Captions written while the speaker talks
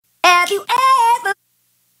you ever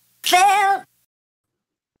felt.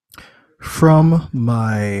 From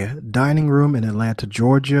my dining room in Atlanta,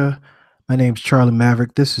 Georgia, my name's Charlie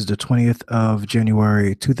Maverick. This is the 20th of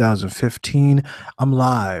January, 2015. I'm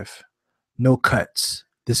live. No cuts.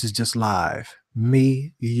 This is just live.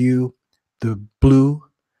 Me, you, the blue,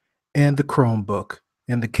 and the Chromebook,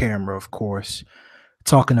 and the camera, of course,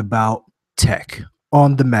 talking about tech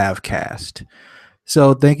on the Mavcast.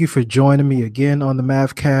 So thank you for joining me again on the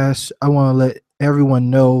Mavcast. I want to let everyone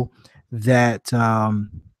know that I'm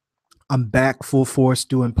back full force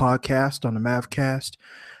doing podcast on the Mavcast.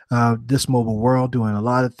 This mobile world, doing a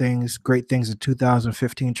lot of things, great things in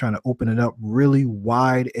 2015, trying to open it up really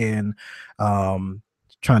wide and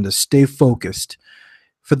trying to stay focused.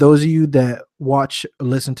 For those of you that watch,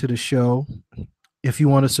 listen to the show, if you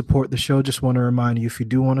want to support the show, just want to remind you, if you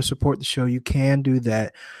do want to support the show, you can do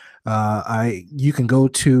that. You can go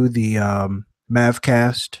to the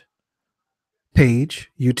Mavcast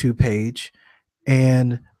page, YouTube page,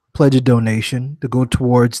 and pledge a donation to go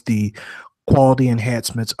towards the quality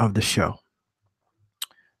enhancements of the show.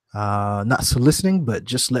 Not soliciting, but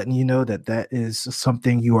just letting you know that that is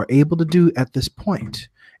something you are able to do at this point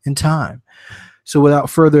in time. So without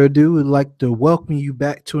further ado, we'd like to welcome you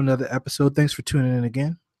back to another episode. Thanks for tuning in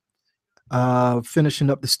again.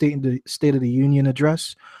 Finishing up the State of the Union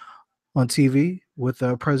address on TV with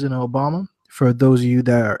President Obama. For those of you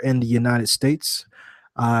that are in the United States,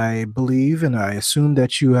 I believe and I assume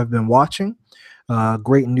that you have been watching.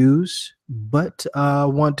 Great news, but I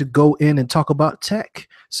want to go in and talk about tech.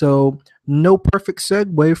 So no perfect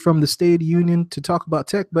segue from the State of the Union to talk about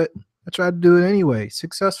tech, but I tried to do it anyway.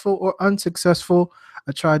 Successful or unsuccessful,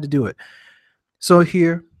 I tried to do it. So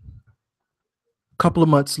here, a couple of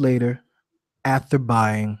months later, after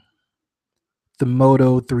buying the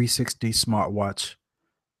Moto 360 smartwatch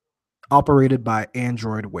operated by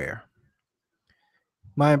Android Wear.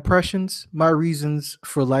 My impressions, my reasons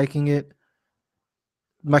for liking it,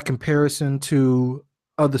 my comparison to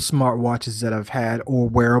other smartwatches that I've had or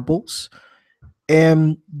wearables,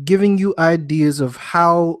 and giving you ideas of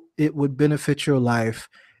how it would benefit your life.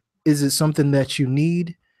 Is it something that you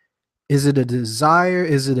need? Is it a desire?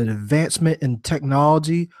 Is it an advancement in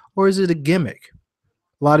technology? Or is it a gimmick?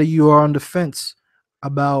 A lot of you are on the fence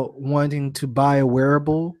about wanting to buy a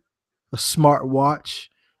wearable, a smartwatch,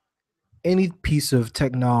 any piece of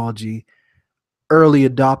technology, early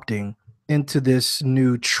adopting into this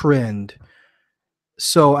new trend.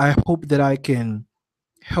 So I hope that I can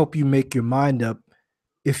help you make your mind up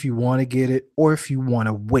if you want to get it or if you want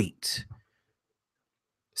to wait.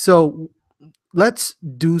 So let's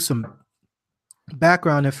do some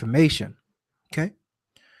background information. Okay.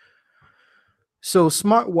 So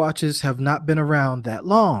smartwatches have not been around that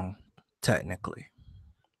long, technically.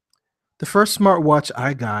 The first smartwatch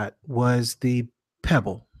I got was the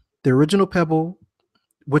Pebble, the original Pebble,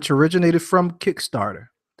 which originated from Kickstarter,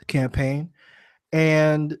 the campaign.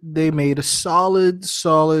 And they made a solid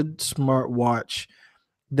smartwatch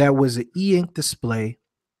that was an e-ink display.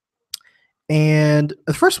 And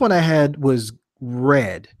the first one I had was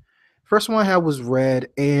red.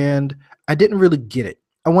 And I didn't really get it.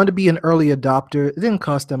 I wanted to be an early adopter. It didn't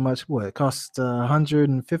cost that much. What? It cost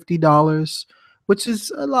 $150, which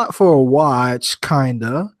is a lot for a watch,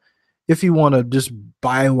 kinda. If you want to just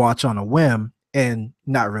buy a watch on a whim and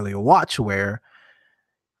not really a watch wear,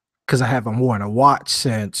 because I haven't worn a watch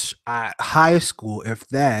since high school, if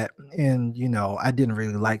that. And, I didn't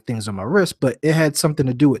really like things on my wrist, but it had something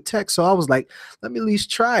to do with tech. So I was like, let me at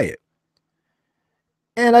least try it.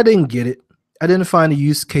 And I didn't get it. I didn't find a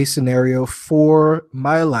use case scenario for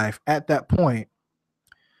my life at that point.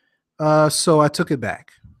 So I took it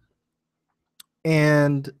back.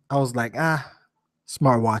 And I was like,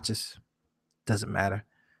 smartwatches, doesn't matter.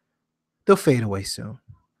 They'll fade away soon.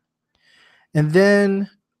 And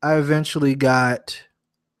then I eventually got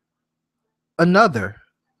another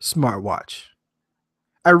smartwatch.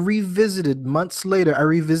 Months later, I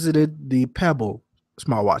revisited the Pebble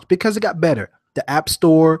smartwatch because it got better. The app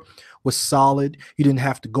store was solid. You didn't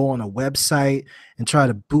have to go on a website and try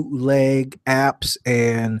to bootleg apps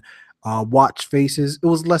and watch faces. It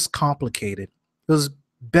was less complicated. It was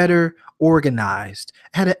better organized.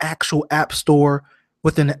 It had an actual app store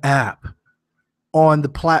with an app on the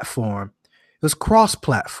platform. It was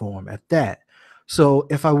cross-platform at that. So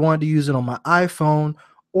if I wanted to use it on my iPhone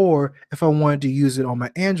or if I wanted to use it on my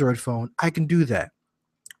Android phone, I can do that.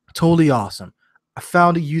 Totally awesome. I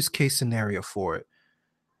found a use case scenario for it.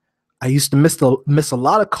 I used to miss a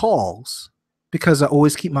lot of calls because I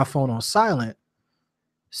always keep my phone on silent.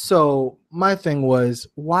 So my thing was,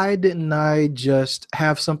 why didn't I just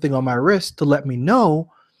have something on my wrist to let me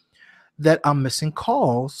know that I'm missing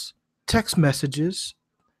calls, text messages,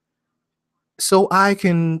 so I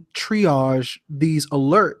can triage these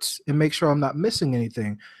alerts and make sure I'm not missing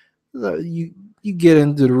anything. You get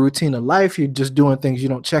into the routine of life, you're just doing things, you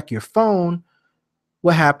don't check your phone.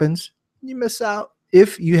 What happens? You miss out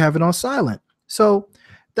if you have it on silent. So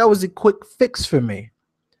that was a quick fix for me.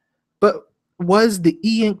 But was the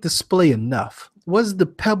e-ink display enough? Was the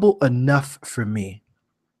Pebble enough for me?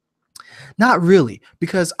 Not really,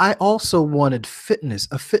 because I also wanted fitness,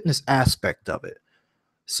 a fitness aspect of it.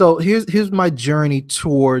 So here's my journey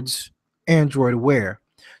towards Android Wear.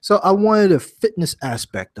 So I wanted a fitness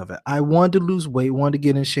aspect of it. I wanted to lose weight, wanted to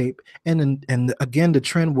get in shape, and again the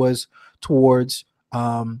trend was towards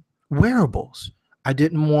wearables. I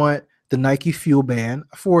didn't want the Nike Fuel Band.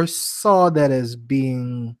 I foresaw that as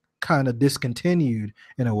being kind of discontinued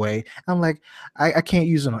in a way. I'm like, I can't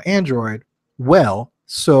use it on Android well,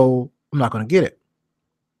 so I'm not going to get it.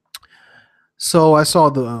 So I saw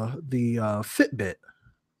the Fitbit.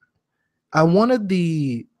 I wanted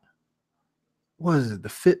the what is it, the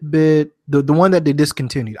Fitbit, the one that they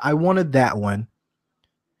discontinued. I wanted that one,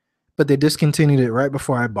 but they discontinued it right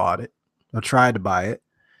before I bought it or tried to buy it.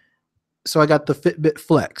 So I got the Fitbit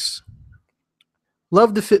Flex.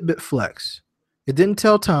 Love the Fitbit Flex. It didn't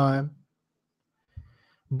tell time,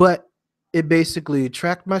 but it basically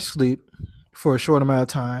tracked my sleep for a short amount of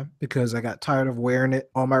time because I got tired of wearing it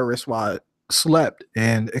on my wrist while I slept,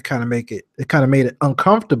 and it kind of made it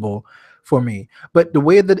uncomfortable for me. But the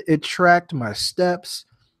way that it tracked my steps,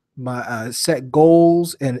 my set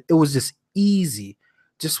goals, and it was just easy.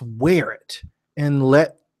 Just wear it and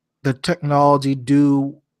let the technology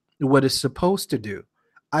do what it's supposed to do.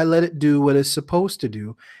 I let it do what it's supposed to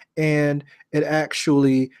do, and it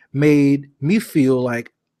actually made me feel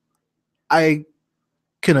like I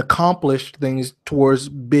can accomplish things towards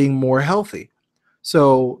being more healthy.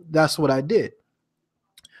 So that's what I did.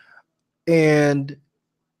 And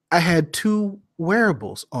I had two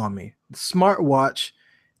wearables on me, the smartwatch,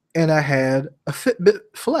 and I had a Fitbit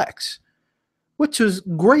Flex, which was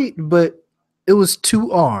great, but it was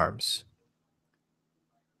two arms.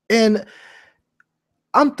 And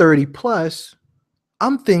I'm 30 plus.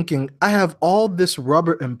 I'm thinking I have all this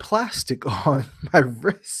rubber and plastic on my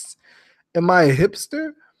wrists. Am I a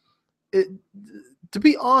hipster? It, to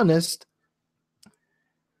be honest,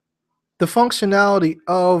 the functionality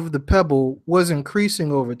of the Pebble was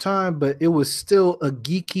increasing over time, but it was still a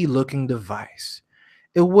geeky looking device.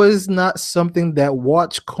 It was not something that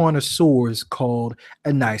watch connoisseurs called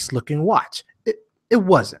a nice looking watch. It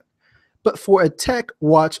wasn't. But for a tech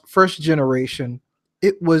watch first generation,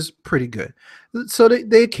 it was pretty good. So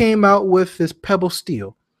they came out with this Pebble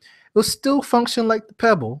Steel. It was still function like the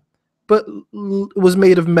Pebble, but it was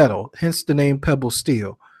made of metal, hence the name Pebble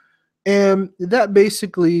Steel. And that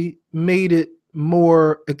basically made it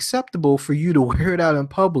more acceptable for you to wear it out in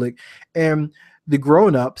public. And the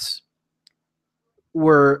grown-ups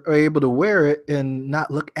were able to wear it and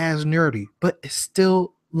not look as nerdy, but it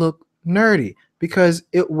still looked nerdy because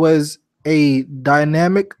it was a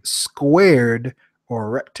dynamic squared or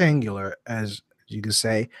rectangular, as you could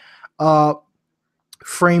say, uh,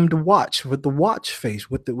 framed watch with the watch face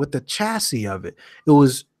with the chassis of it. It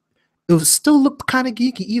was it was still looked kind of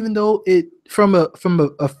geeky, even though it from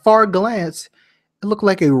a far glance it looked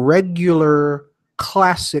like a regular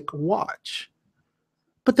classic watch.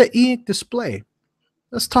 But the e-ink display,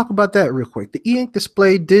 let's talk about that real quick. The e-ink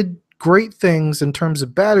display did great things in terms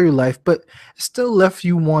of battery life, but it still left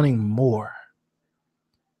you wanting more.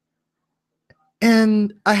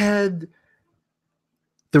 And I had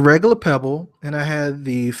the regular Pebble and I had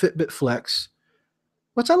the Fitbit Flex,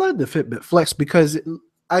 which I like the Fitbit Flex because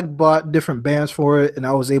I bought different bands for it and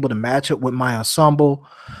I was able to match it with my ensemble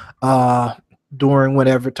uh, during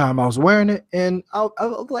whatever time I was wearing it. And I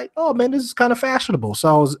was like, oh man, this is kind of fashionable.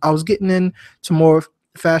 So I was getting into more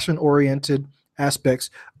fashion oriented aspects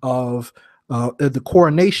of the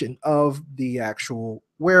coronation of the actual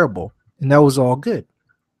wearable. And that was all good.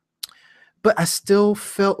 But I still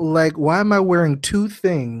felt like, why am I wearing two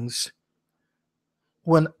things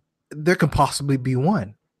when there can possibly be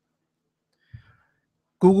one?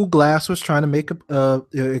 Google Glass was trying to make a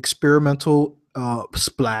experimental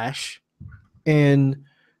splash in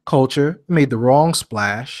culture, made the wrong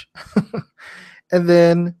splash, and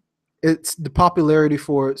then it's the popularity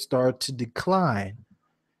for it started to decline.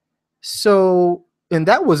 So, and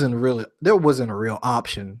there wasn't a real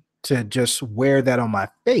option to just wear that on my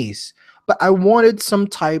face, but I wanted some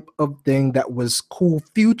type of thing that was cool,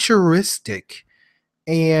 futuristic,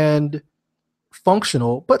 and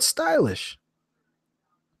functional, but stylish.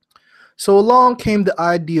 So along came the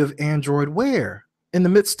idea of Android Wear. in the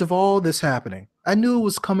midst of all this happening, I knew it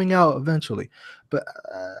was coming out eventually, but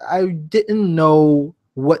I didn't know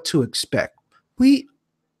what to expect. We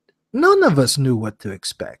None of us knew what to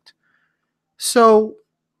expect. So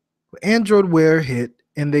Android Wear hit,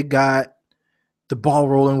 and they got the ball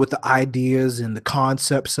rolling with the ideas and the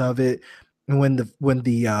concepts of it. And when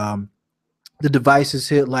the devices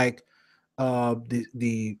hit, like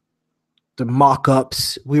the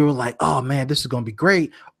mock-ups, we were like, oh man, this is gonna be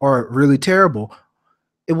great or really terrible.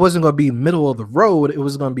 It wasn't gonna be middle of the road. It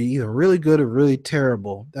was gonna be either really good or really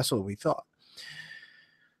terrible. That's what we thought.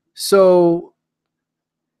 So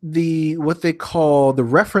the what they call the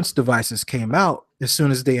reference devices came out as soon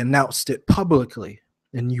as they announced it publicly,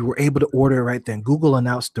 and you were able to order it right then. Google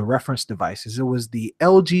announced the reference devices. It was the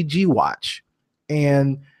LG G Watch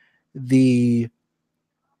and the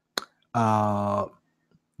uh,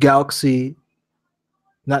 Galaxy,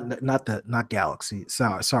 not Galaxy.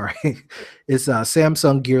 Sorry, it's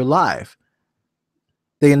Samsung Gear Live.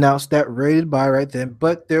 They announced that rated by right then,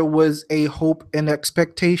 but there was a hope and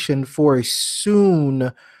expectation for a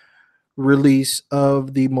soon release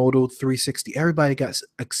of the Moto 360. Everybody got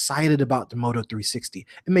excited about the Moto 360.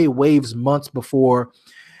 It made waves months before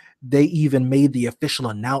they even made the official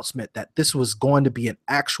announcement that this was going to be an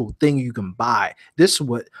actual thing you can buy. This is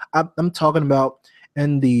what I'm talking about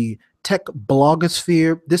in the tech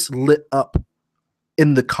blogosphere. This lit up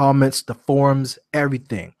in the comments, the forums,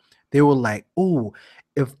 everything. They were like, "Oh,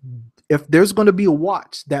 if if there's going to be a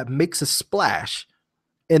watch that makes a splash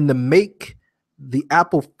and to make the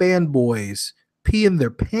Apple fanboys pee in their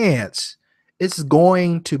pants, it's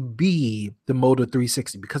going to be the Moto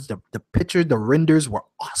 360 because the picture, the renders were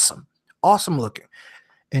awesome, awesome looking."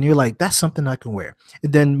 And you're like, that's something I can wear.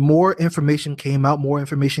 And then more information came out,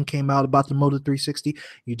 about the Moto 360.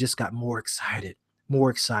 You just got more excited, more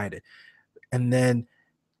excited. And then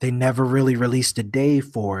they never really released a day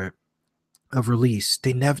for it of release.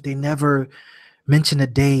 They never mention a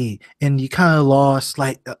day, and you kind of lost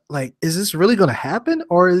like is this really going to happen,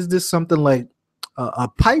 or is this something like a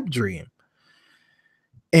pipe dream?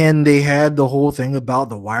 And they had the whole thing about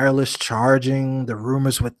the wireless charging, the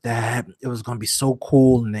rumors with that it was going to be so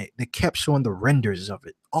cool, and they kept showing the renders of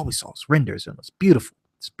it. Always saw renders, and it's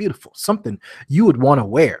beautiful, something you would want to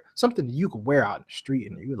wear, something you could wear out in the street,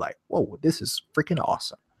 and you're like, whoa, this is freaking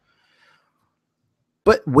awesome.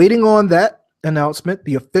 But waiting on that announcement,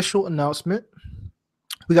 the official announcement,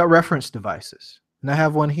 we got reference devices, and I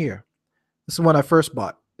have one here. This is one I first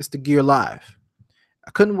bought. It's the Gear Live.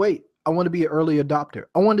 I couldn't wait. I want to be an early adopter.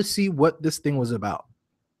 I wanted to see what this thing was about,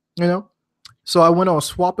 you know? So I went on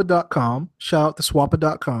swappa.com. Shout out to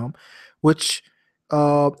swappa.com, which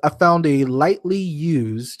I found a lightly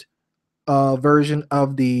used version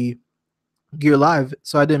of the Gear Live,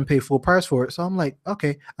 so I didn't pay full price for it. So I'm like,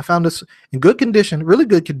 okay, I found this in good condition, really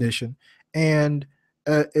good condition, and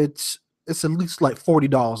it's at least like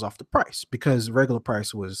 $40 off the price because regular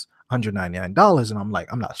price was $199, and I'm like,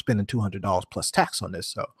 I'm not spending $200 plus tax on this.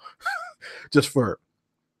 So just for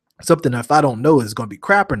something if I don't know is going to be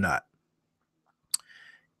crap or not.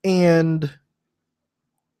 And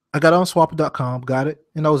I got on swapper.com, got it,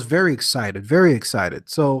 and I was very excited, very excited.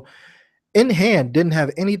 So in hand, didn't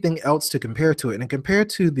have anything else to compare to it, and compared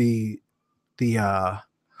to the the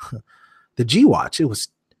G Watch, it was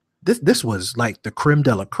this was like the creme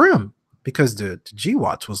de la creme, because the G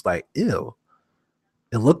Watch was like, ew,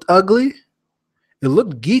 it looked ugly, it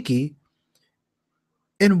looked geeky,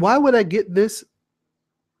 and why would I get this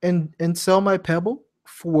and sell my Pebble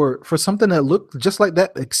for something that looked just like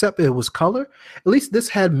that, except it was color? At least this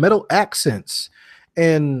had metal accents,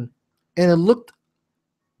 and it looked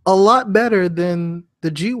a lot better than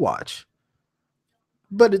the G Watch.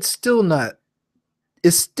 But it's still not.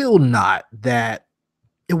 It's still not that.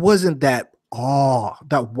 It wasn't that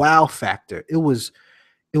that wow factor. It was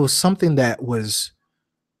something that was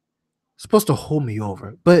supposed to hold me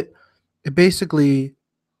over, but it basically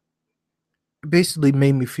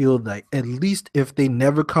made me feel like at least if they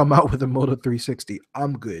never come out with a Moto 360,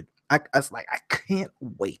 I'm good. I was like, I can't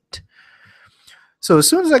wait. So as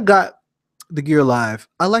soon as I got the Gear Live,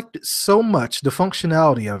 I liked it so much, the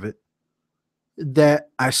functionality of it, that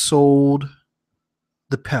I sold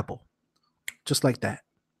the Pebble just like that.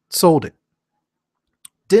 Sold it.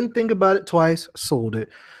 Didn't think about it twice. Sold it.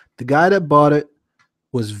 The guy that bought it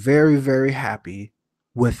was very, very happy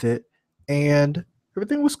with it, and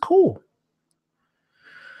everything was cool.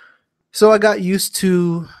 So I got used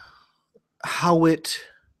to how it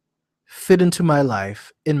fit into my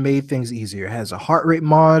life and made things easier. It has a heart rate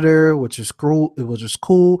monitor, which is cool. It was just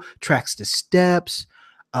cool. Tracks the steps.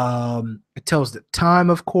 It tells the time,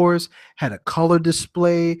 of course. Had a color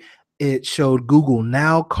display. It showed Google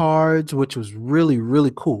Now cards, which was really,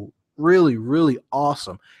 really cool. Really, really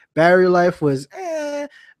awesome. Battery life was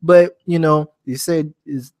but you said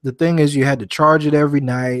is the thing is you had to charge it every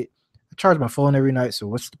night. I charge my phone every night, so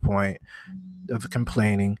what's the point of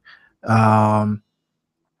complaining? Um,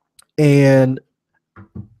 and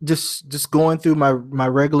just going through my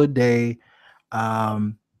regular day,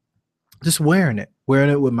 um, just wearing it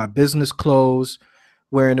with my business clothes,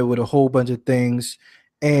 wearing it with a whole bunch of things,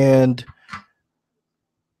 and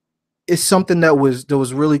it's something that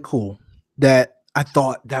was really cool that I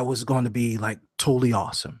thought that was going to be like totally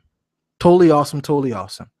awesome. Totally awesome, totally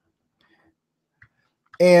awesome.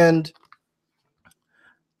 And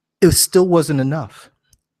it still wasn't enough.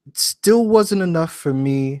 It still wasn't enough for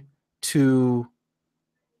me to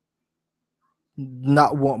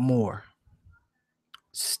not want more.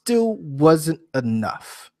 Still wasn't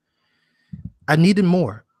enough. I needed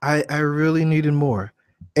more. I really needed more.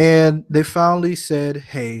 And they finally said,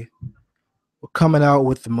 hey, we're coming out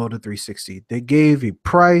with the Moto 360. They gave a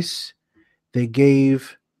price. They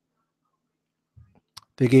gave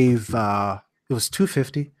it was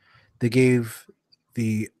 250. They gave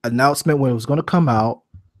the announcement when it was going to come out.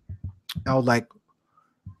 I was like,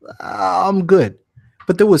 I'm good.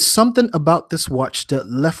 But there was something about this watch that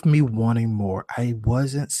left me wanting more. I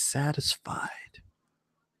wasn't satisfied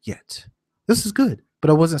yet. This is good, but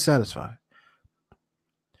I wasn't satisfied.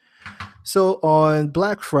 So on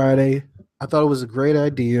Black Friday, I thought it was a great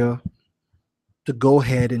idea to go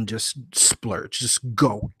ahead and just splurge. Just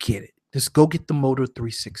go get it. Just go get the Moto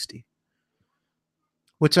 360,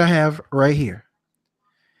 which I have right here.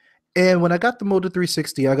 And when I got the Moto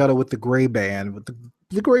 360, I got it with the gray band. With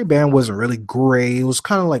the gray band wasn't really gray. It was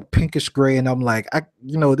kind of like pinkish gray. And I'm like,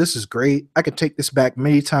 this is great. I could take this back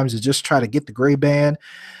many times and just try to get the gray band.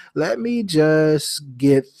 Let me just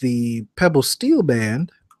get the Pebble Steel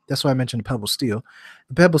band. That's why I mentioned the Pebble Steel.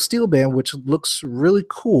 The Pebble Steel band, which looks really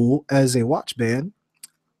cool as a watch band.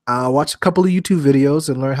 I watched a couple of YouTube videos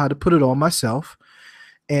and learned how to put it on myself.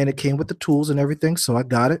 And it came with the tools and everything. So I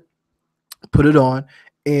got it, put it on,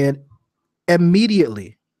 and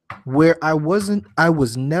immediately, where I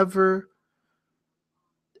was never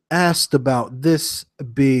asked about this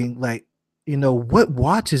being like, what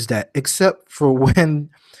watch is that? Except for when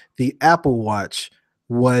the Apple Watch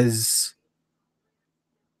was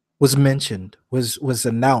mentioned, was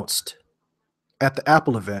announced at the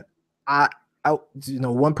Apple event. I,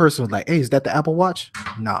 one person was like, "Hey, is that the Apple Watch?"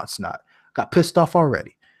 No, it's not. Got pissed off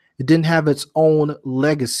already. It didn't have its own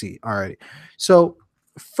legacy already. So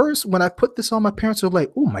first, when I put this on, my parents were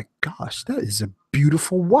like, "Oh my gosh, that is a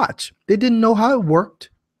beautiful watch." They didn't know how it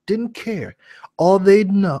worked, didn't care. All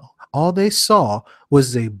they saw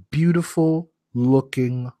was a beautiful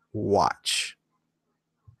looking watch.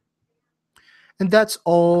 And that's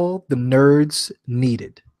all the nerds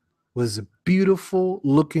needed, was a beautiful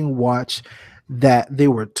looking watch that they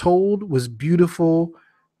were told was beautiful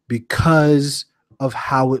because of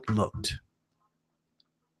how it looked.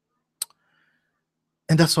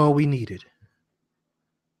 And that's all we needed.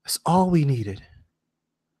 That's all we needed.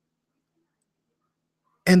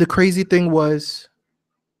 And the crazy thing was,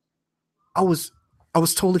 I was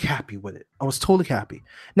totally happy with it. I was totally happy.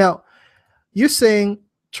 Now, you're saying,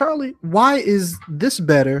 Charlie, why is this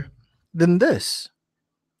better than this?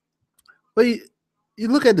 Well, you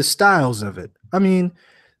look at the styles of it. I mean,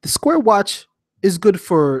 the square watch is good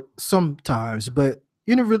for sometimes, but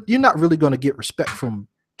you're not really going to get respect from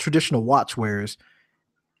traditional watch wearers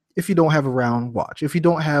if you don't have a round watch, if you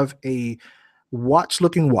don't have a watch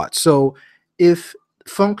looking watch. So if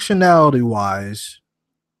functionality wise,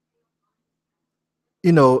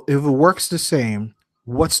 if it works the same,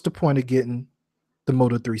 what's the point of getting the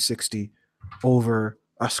Moto 360 over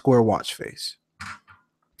a square watch face?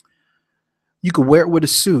 You could wear it with a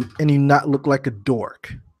suit and you not look like a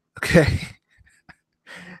dork. Okay.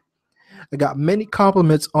 I got many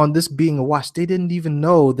compliments on this being a watch. They didn't even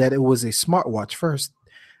know that it was a smartwatch first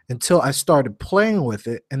until I started playing with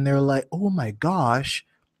it, and they're like, "Oh my gosh,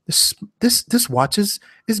 this watch is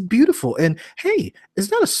beautiful." And hey, is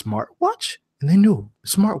that a smartwatch? And they knew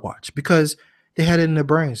smartwatch because they had it in their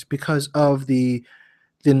brains because of the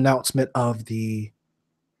announcement of the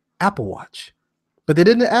Apple Watch. But they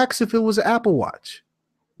didn't ask if it was an Apple Watch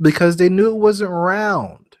because they knew it wasn't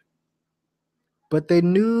round. But they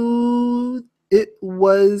knew it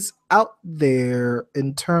was out there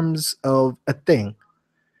in terms of a thing.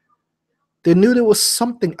 They knew there was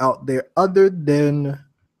something out there other than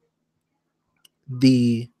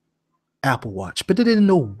the Apple Watch, but they didn't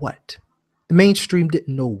know what. The mainstream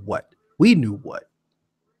didn't know what. We knew what.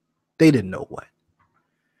 They didn't know what.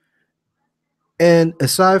 And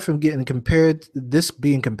aside from this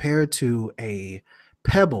being compared to a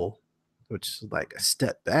Pebble, which is like a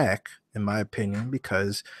step back, in my opinion,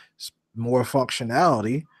 because it's more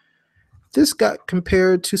functionality, this got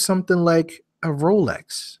compared to something like a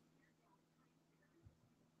Rolex.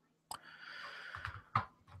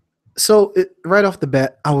 So right off the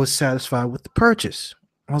bat, I was satisfied with the purchase.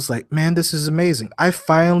 I was like, man, this is amazing. I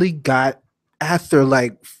finally got, after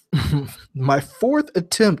like my fourth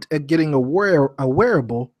attempt at getting a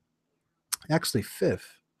wearable, actually fifth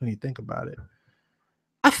when you think about it,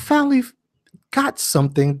 I finally got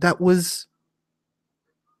something that was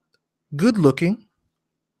good looking,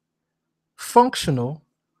 functional,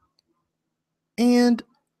 and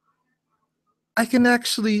I can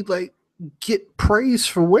actually like get praise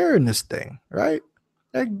for wearing this thing, right?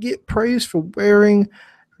 I get praise for wearing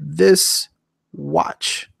this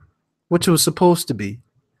watch, which it was supposed to be.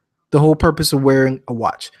 The whole purpose of wearing a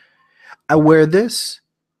watch. I wear this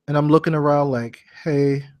and I'm looking around like,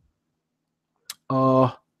 hey,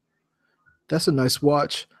 uh, that's a nice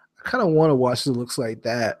watch. I kind of want a watch that looks like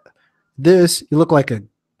that. This, you look like a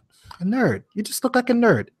nerd. You just look like a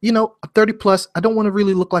nerd. You know, I'm 30 plus. I don't want to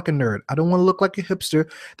really look like a nerd. I don't want to look like a hipster.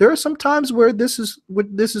 There are some times where this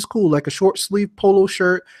is cool, like a short sleeve polo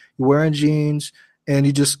shirt, you're wearing jeans, and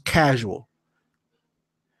you just casual.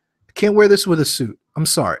 I can't wear this with a suit. I'm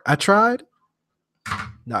sorry. I tried.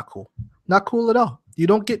 Not cool. Not cool at all. You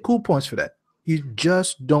don't get cool points for that. You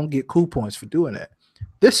just don't get cool points for doing that.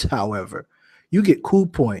 This, however, you get cool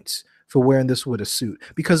points for wearing this with a suit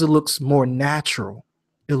because it looks more natural.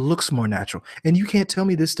 It looks more natural. And you can't tell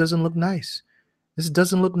me this doesn't look nice. This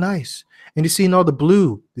doesn't look nice. And you're seeing all the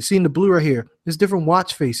blue. You're seeing the blue right here. There's different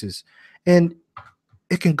watch faces. And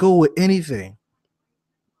it can go with anything.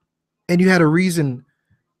 And you had a reason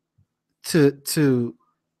to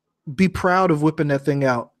be proud of whipping that thing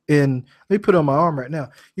out. And let me put it on my arm right now.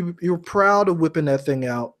 You're proud of whipping that thing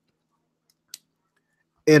out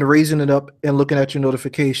and raising it up and looking at your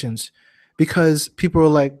notifications because people are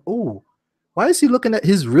like, oh, why is he looking at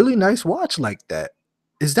his really nice watch like that?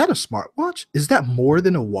 Is that a smartwatch? Is that more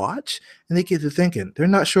than a watch? And they get to thinking. They're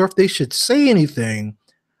not sure if they should say anything,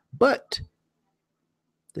 but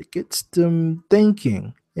that gets them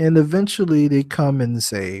thinking. And eventually they come and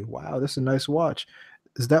say, wow, that's a nice watch.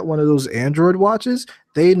 Is that one of those Android watches?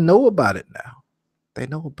 They know about it now. They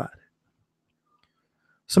know about it.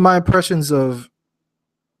 So my impressions of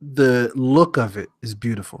the look of it is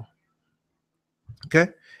beautiful. Okay.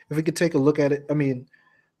 If we could take a look at it, I mean,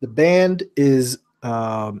 the band is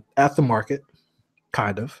at the market,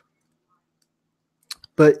 kind of.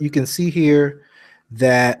 But you can see here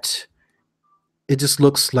that it just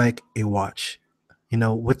looks like a watch, you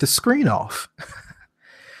know, with the screen off.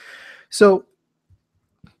 So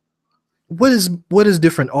what is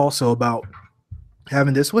different also about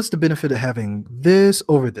having this? What's the benefit of having this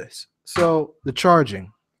over this? So the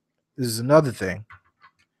charging is another thing,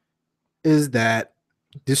 is that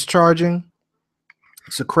this charging,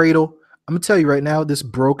 it's a cradle. I'm gonna tell you right now, this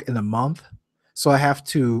broke in a month. So I have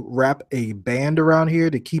to wrap a band around here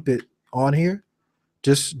to keep it on here.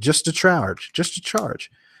 Just to charge.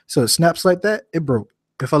 So it snaps like that, it broke.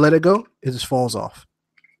 If I let it go, it just falls off.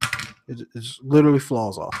 It just literally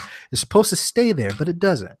falls off. It's supposed to stay there, but it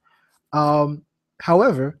doesn't.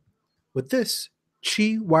 However, with this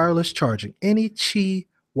Qi wireless charging, any Qi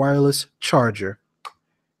wireless charger,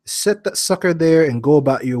 set that sucker there and go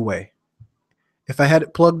about your way. If I had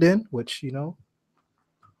it plugged in, which, you know,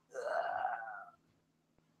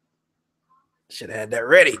 should have had that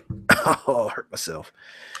ready. Oh, I hurt myself.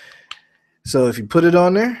 So if you put it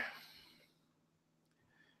on there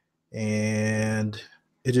and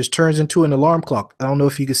it just turns into an alarm clock. I don't know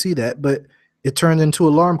if you can see that, but it turned into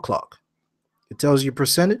an alarm clock. It tells you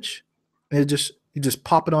percentage, and you just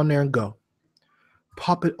pop it on there and go.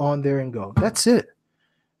 Pop it on there and go. That's it.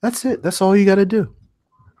 That's it. That's all you got to do.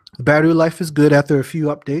 Battery life is good after a few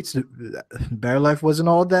updates. Battery life wasn't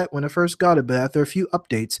all that when I first got it, but after a few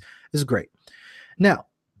updates, it's great. Now,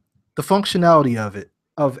 the functionality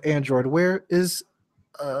of Android Wear is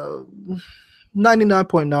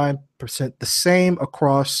 99.9% the same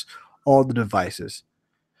across all the devices.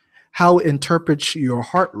 How it interprets your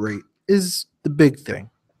heart rate is the big thing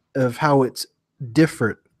of how it's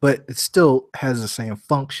different, but it still has the same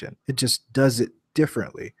function. It just does it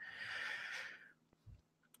differently.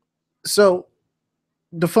 So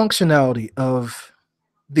the functionality of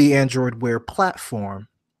the Android Wear platform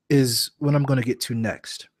is what I'm going to get to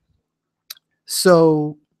next.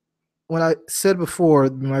 So when I said before,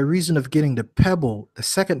 my reason of getting the Pebble the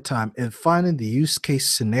second time and finding the use case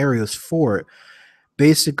scenarios for it,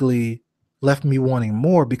 basically left me wanting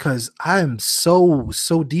more because I'm so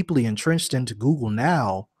deeply entrenched into Google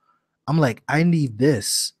now. I'm like, I need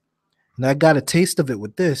this. And I got a taste of it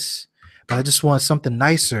with this, but I just want something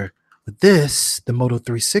nicer with this, the Moto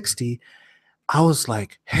 360. I was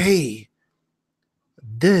like, hey,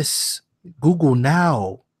 this Google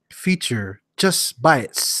Now feature just by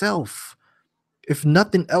itself, if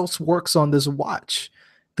nothing else works on this watch,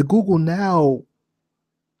 the Google Now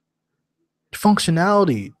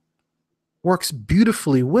functionality works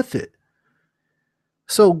beautifully with it.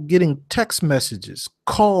 So getting text messages,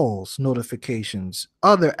 calls, notifications,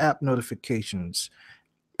 other app notifications,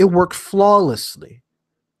 it worked flawlessly.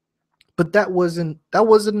 But that wasn't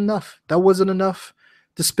enough. That wasn't enough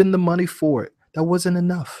to spend the money for it. That wasn't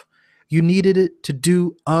enough. You needed it to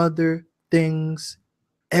do other things,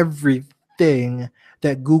 everything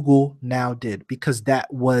that Google Now did, because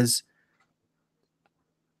that was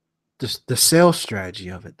the sales strategy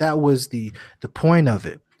of it. That was the point of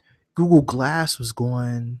it. Google Glass was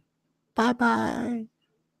going bye bye.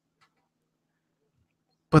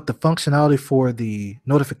 But the functionality for the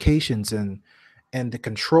notifications and the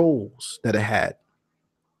controls that it had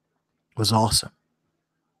was awesome.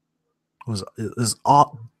 It was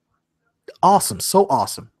awesome, so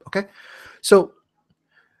awesome. Okay, so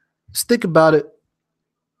let's think about it.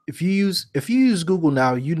 If you use Google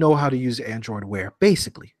Now, you know how to use Android Wear.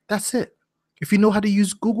 Basically, that's it. If you know how to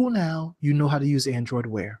use Google Now, you know how to use Android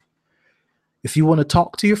Wear. If you want to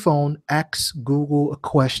talk to your phone, ask Google a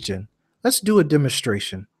question. Let's do a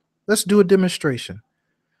demonstration. Let's do a demonstration.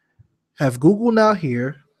 Have Google Now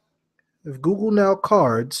here. Have Google Now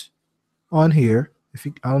cards on here.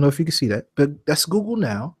 I don't know if you can see that, but that's Google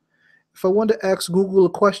Now. If I want to ask Google a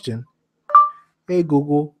question, hey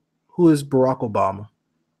Google, who is Barack Obama?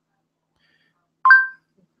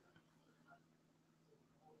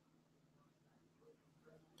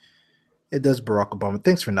 It does Barack Obama.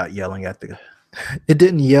 Thanks for not yelling at the. It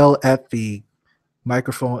didn't yell at the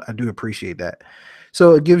microphone. I do appreciate that.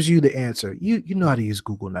 So it gives you the answer. You know how to use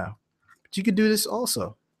Google Now, but you can do this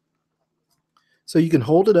also. So you can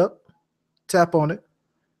hold it up, tap on it.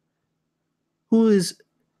 Who is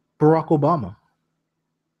Barack Obama?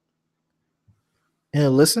 And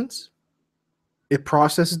it listens. It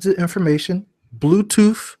processes the information.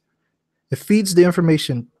 Bluetooth. It feeds the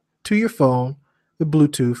information to your phone with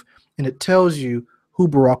Bluetooth, and it tells you who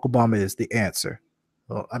Barack Obama is, the answer.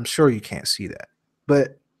 Well, I'm sure you can't see that,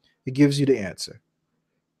 but it gives you the answer.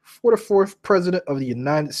 For the fourth president of the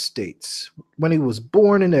United States, when he was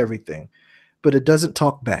born and everything, but it doesn't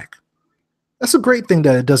talk back. That's a great thing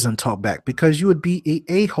that it doesn't talk back, because you would be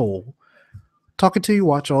a-hole talking to your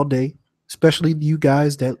watch all day, especially you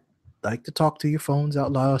guys that like to talk to your phones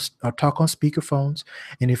out loud or talk on speakerphones,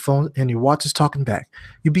 and your phone and your watch is talking back.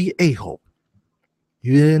 You'd be a-hole.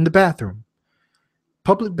 You're in the bathroom,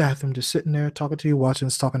 public bathroom, just sitting there talking to your watch and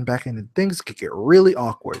it's talking back, and things could get really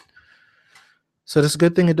awkward. So that's a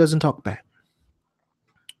good thing it doesn't talk back.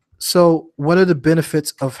 So what are the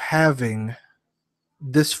benefits of having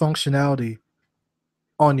this functionality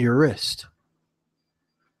on your wrist?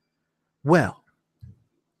 Well,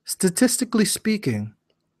 statistically speaking,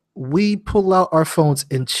 we pull out our phones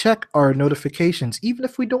and check our notifications, even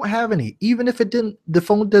if we don't have any, even if the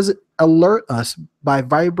phone doesn't alert us by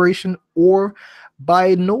vibration or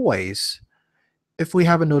by noise. If we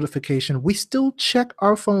have a notification, we still check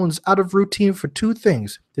our phones out of routine for two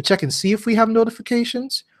things: to check and see if we have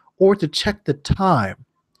notifications, or to check the time.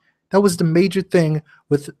 That was the major thing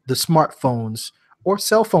with the smartphones, or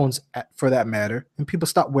cell phones for that matter. And people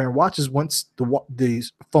stopped wearing watches once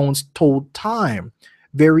the phones told time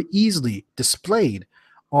very easily displayed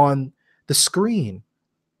on the screen,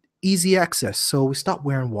 easy access. So we stopped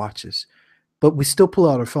wearing watches, but we still pull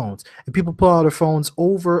out our phones. And people pull out their phones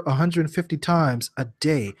over 150 times a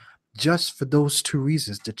day just for those two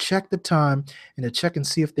reasons: to check the time and to check and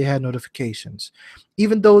see if they had notifications.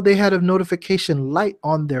 Even though they had a notification light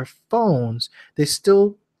on their phones, they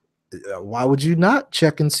still, why would you not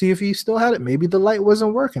check and see if you still had it? Maybe the light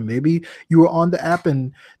wasn't working. Maybe you were on the app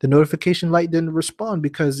and the notification light didn't respond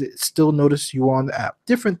because it still noticed you were on the app.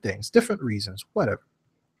 Different things, different reasons, whatever.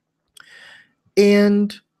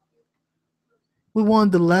 And we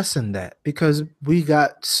wanted to lessen that because we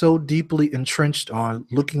got so deeply entrenched on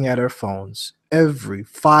looking at our phones every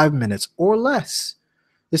 5 minutes or less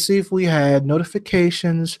to see if we had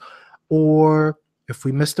notifications, or if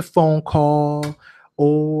we missed a phone call,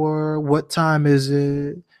 or what time is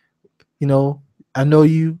it. You know, I know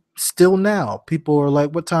you still now, people are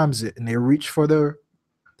like, what time is it? And they reach for their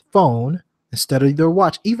phone instead of their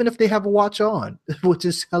watch, even if they have a watch on, which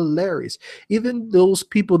is hilarious. Even those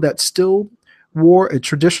people that still wore a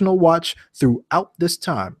traditional watch throughout this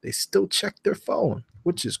time. They still checked their phone,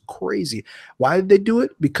 which is crazy. Why did they do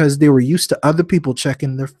it? Because they were used to other people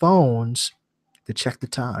checking their phones to check the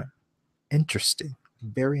time. Interesting.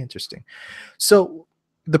 Very interesting. So,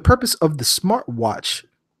 the purpose of the smartwatch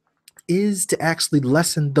is to actually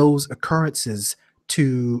lessen those occurrences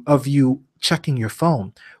to of you checking your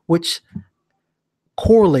phone, which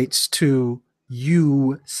correlates to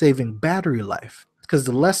you saving battery life. Because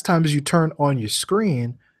the less times you turn on your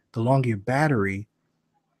screen, the longer your battery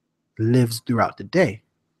lives throughout the day.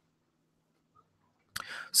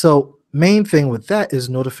 So, main thing with that is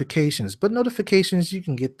notifications. But notifications, you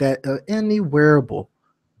can get that any wearable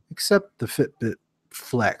except the Fitbit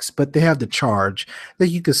Flex, but they have the charge that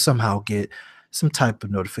you could somehow get some type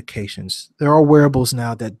of notifications. There are wearables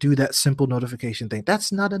now that do that simple notification thing.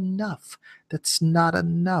 That's not enough. That's not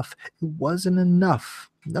enough. It wasn't enough.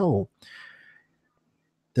 No.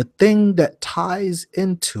 The thing that ties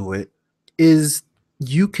into it is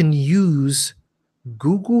you can use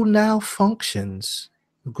Google Now functions,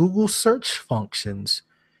 Google search functions,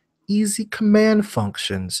 easy command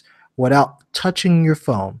functions without touching your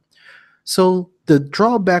phone. So the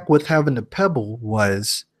drawback with having the Pebble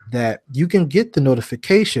was that you can get the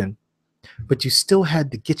notification, but you still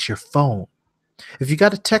had to get your phone. If you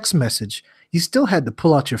got a text message, you still had to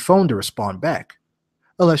pull out your phone to respond back,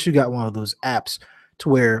 unless you got one of those apps to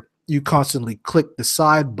where you constantly click the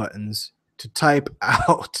side buttons to type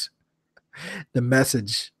out the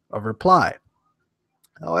message of reply.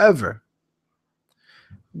 However,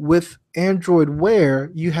 with Android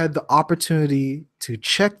Wear, you had the opportunity to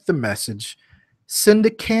check the message, send a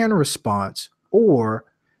can response, or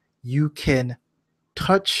you can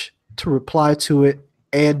touch to reply to it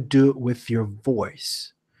and do it with your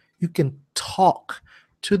voice. You can talk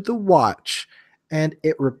to the watch, and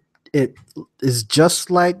it is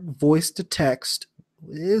just like voice to text.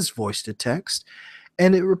 It is voice to text,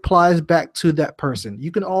 and it replies back to that person.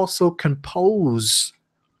 You can also compose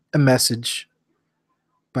a message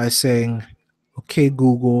by saying, "Okay,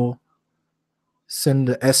 Google, send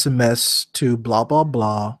the SMS to blah blah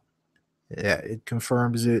blah." Yeah, it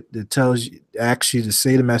confirms it. It tells you, asks you to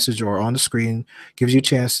say the message or on the screen, gives you a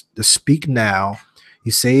chance to speak now.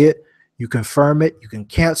 You say it, you confirm it, you can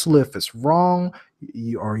cancel it if it's wrong,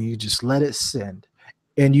 or you just let it send.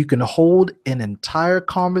 And you can hold an entire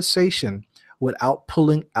conversation without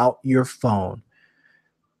pulling out your phone.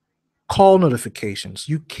 Call notifications.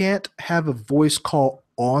 You can't have a voice call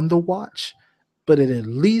on the watch, but it at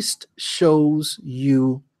least shows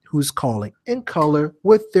you who's calling in color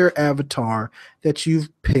with their avatar that you've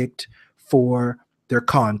picked for their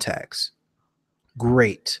contacts.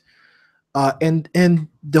 Great. And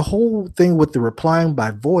the whole thing with the replying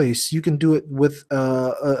by voice, you can do it with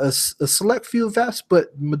a select few of apps, but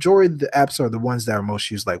majority of the apps are the ones that are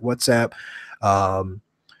most used, like WhatsApp. Um,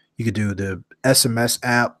 you could do the SMS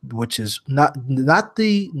app, which is not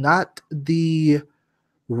the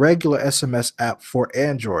regular SMS app for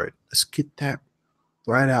Android. Let's get that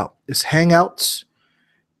right out. It's Hangouts.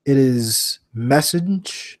 It is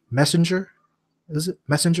Messenger. Is it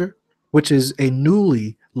Messenger? Which is a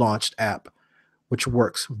newly launched app, which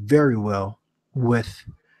works very well with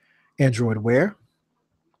Android Wear.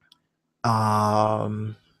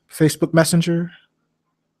 Um, Facebook Messenger,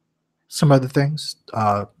 some other things.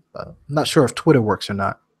 I'm not sure if Twitter works or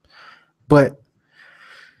not, but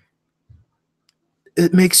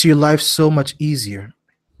it makes your life so much easier.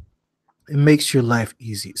 It makes your life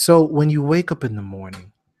easy. So when you wake up in the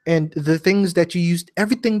morning and the things that you used,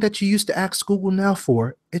 everything that you used to ask Google Now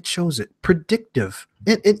for, it shows it. Predictive.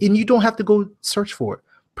 And you don't have to go search for it.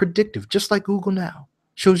 Predictive, just like Google Now.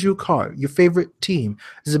 Shows you a card. Your favorite team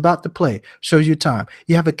is about to play. Shows you time.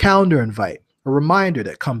 You have a calendar invite, a reminder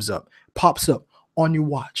that comes up, pops up on your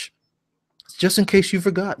watch. Just in case you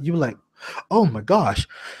forgot. You're like, oh my gosh,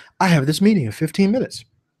 I have this meeting in 15 minutes.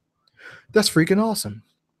 That's freaking awesome.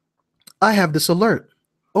 I have this alert.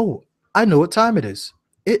 Oh, I know what time it is.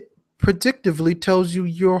 It predictively tells you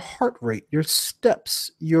your heart rate, your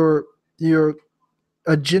steps, your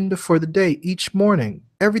agenda for the day each morning.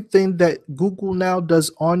 Everything that Google Now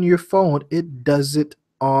does on your phone, it does it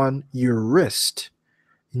on your wrist.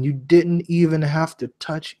 And you didn't even have to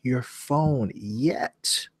touch your phone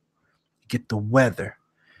yet. Get the weather,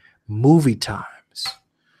 movie times,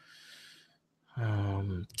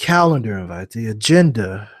 calendar invite, the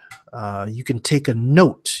agenda. You can take a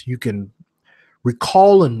note. You can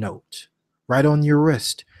recall a note right on your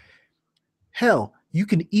wrist. Hell, you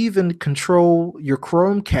can even control your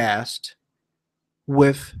Chromecast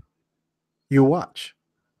with your watch.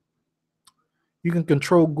 You can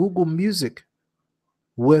control Google Music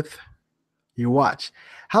with your watch.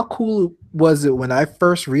 How cool was it when I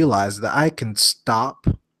first realized that I can stop,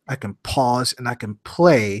 I can pause, and I can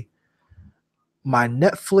play my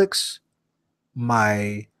Netflix,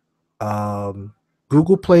 my um,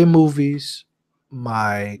 Google Play movies,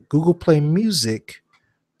 my Google Play music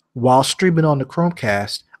while streaming on the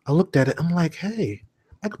Chromecast? I looked at it. I'm like, hey,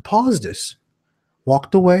 I could pause this.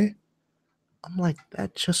 Walked away. I'm like,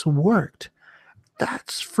 that just worked.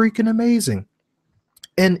 That's freaking amazing.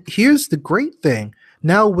 And here's the great thing.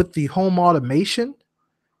 Now with the home automation,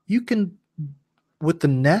 you can, with the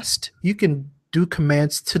Nest, you can do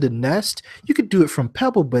commands to the Nest. You could do it from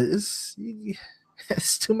Pebble, but it's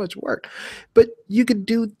too much work. But you could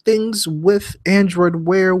do things with Android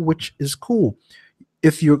Wear, which is cool.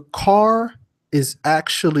 If your car is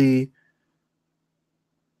actually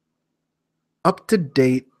up to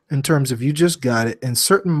date in terms of you just got it, and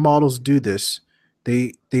certain models do this.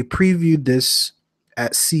 They previewed this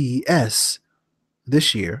at CES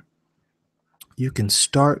this year. You can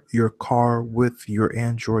start your car with your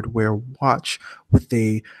Android Wear watch with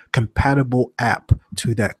a compatible app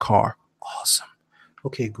to that car. Awesome.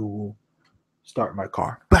 Okay, Google, start my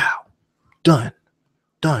car. Bow. Done.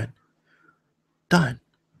 Done. Done.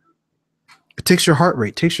 It takes your heart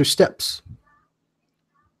rate, takes your steps,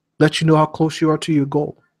 lets you know how close you are to your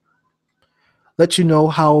goal, lets you know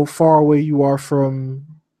how far away you are from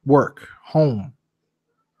work, home.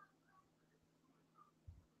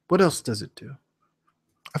 What else does it do?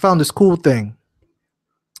 I found this cool thing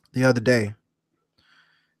the other day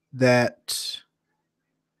that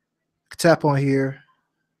I could tap on here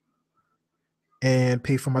and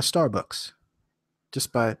pay for my Starbucks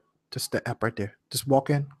just by just the app right there. Just walk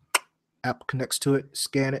in, app connects to it,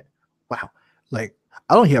 scan it. Wow. Like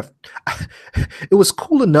I don't have it was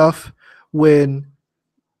cool enough when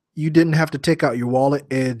you didn't have to take out your wallet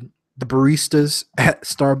and the baristas at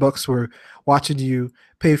Starbucks were watching you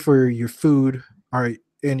pay for your food or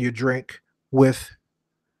and your drink with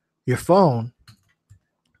your phone.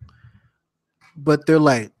 But they're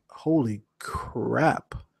like, holy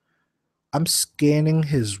crap. I'm scanning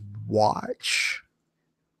his watch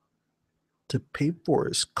to pay for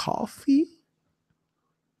his coffee?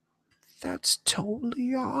 That's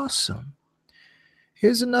totally awesome.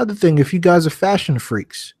 Here's another thing. If you guys are fashion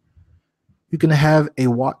freaks, you can have a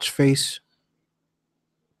watch face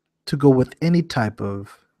to go with any type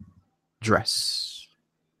of dress,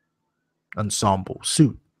 ensemble,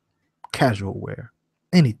 suit, casual wear,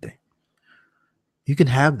 anything. You can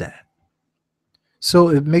have that. So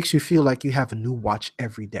it makes you feel like you have a new watch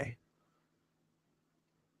every day.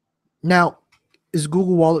 Now, is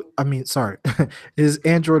Google Wallet, is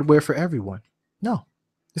Android Wear for everyone? No,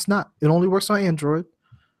 it's not. It only works on Android.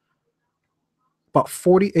 About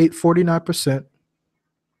 48, 49%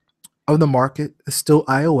 of the market is still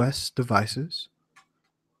iOS devices.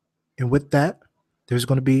 And with that, there's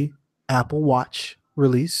going to be Apple Watch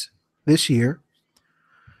release this year.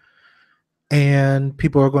 And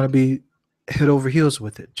people are going to be head over heels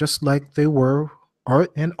with it, just like they were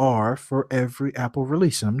and are for every Apple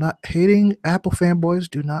release. And I'm not hating Apple fanboys.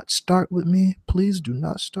 Do not start with me. Please do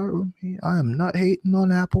not start with me. I am not hating on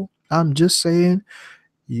Apple. I'm just saying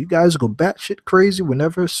you guys go batshit crazy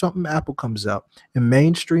whenever something Apple comes out. And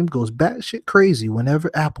mainstream goes batshit crazy whenever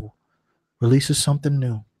Apple releases something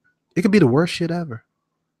new. It could be the worst shit ever.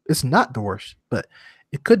 It's not the worst, but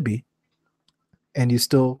it could be. And you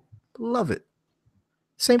still love it.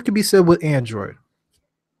 Same can be said with Android.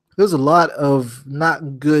 There's a lot of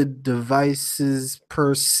not good devices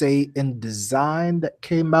per se in design that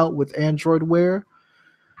came out with Android Wear.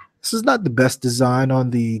 This is not the best design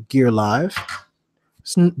on the Gear Live.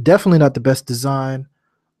 It's definitely not the best design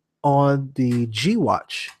on the G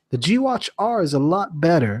Watch. The G Watch R is a lot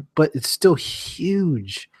better, but it's still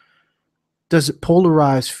huge. Does it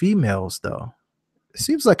polarize females though? It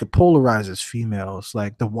seems like it polarizes females.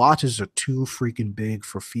 Like the watches are too freaking big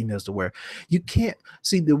for females to wear. You can't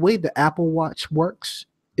see the way the Apple Watch works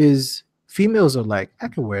is females are like, I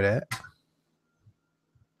can wear that.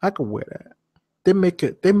 I can wear that.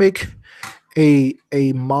 They make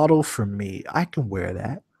a model for me. I can wear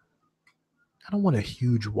that. I don't want a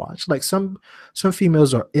huge watch. Like some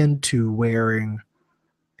females are into wearing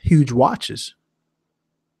huge watches.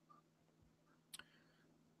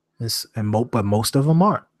 But most of them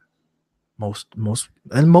aren't.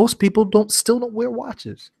 Most people still don't wear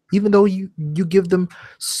watches, even though you give them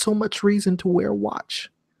so much reason to wear a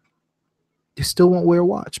watch. They still won't wear a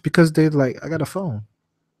watch because they're like, I got a phone.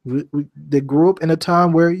 They grew up in a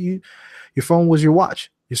time where your phone was your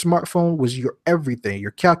watch. Your smartphone was your everything.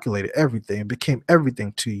 Your calculator, everything. It became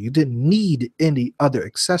everything to you. You didn't need any other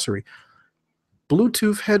accessory.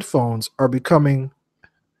 Bluetooth headphones are becoming,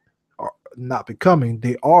 not becoming,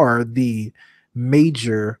 they are the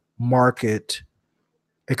major market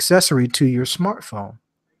accessory to your smartphone.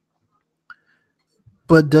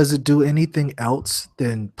 But does it do anything else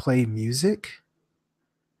than play music?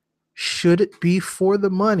 Should it be for the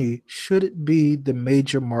money? Should it be the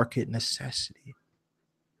major market necessity?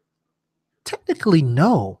 Technically,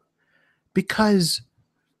 no, because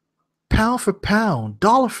pound for pound,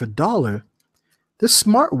 dollar for dollar, this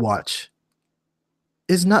smartwatch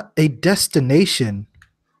is not a destination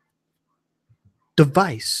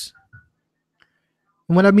device.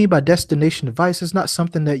 And what I mean by destination device is not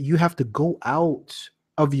something that you have to go out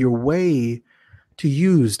of your way to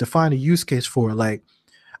use, to find a use case for. Like,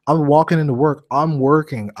 I'm walking into work, I'm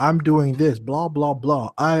working, I'm doing this, blah, blah,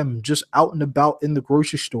 blah. I am just out and about in the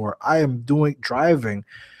grocery store. I am driving.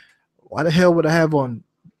 Why the hell would I have on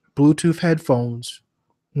Bluetooth headphones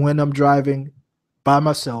when I'm driving by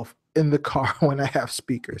myself in the car when I have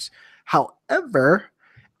speakers? However,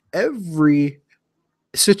 every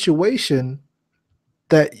situation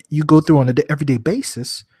that you go through on an everyday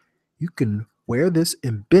basis, you can wear this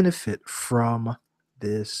and benefit from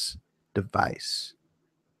this device.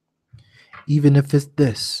 Even if it's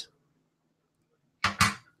this,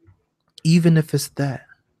 even if it's that.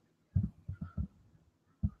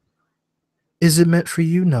 Is it meant for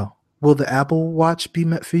you? No. Will the Apple Watch be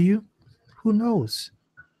meant for you? Who knows?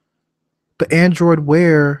 But Android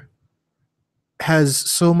Wear has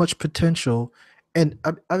so much potential, and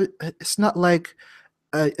it's not like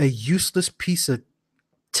a useless piece of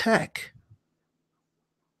tech.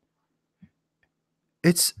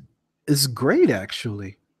 It's great,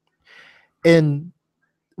 actually. And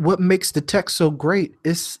what makes the tech so great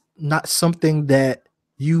is not something that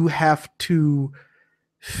you have to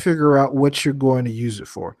figure out what you're going to use it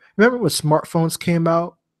for. Remember when smartphones came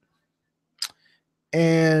out?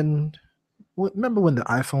 And remember when the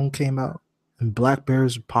iPhone came out and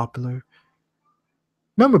Blackberries were popular?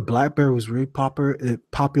 Remember BlackBerry was really popular.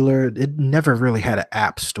 It never really had an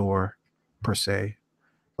app store per se,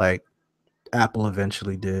 like Apple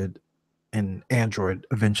eventually did and Android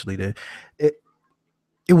eventually did.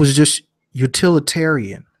 It was just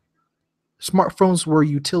utilitarian. Smartphones were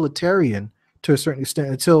utilitarian to a certain extent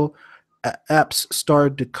until apps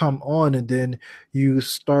started to come on, and then you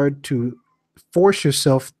start to force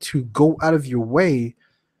yourself to go out of your way.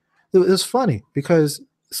 It was funny because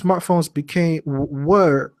smartphones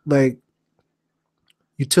were like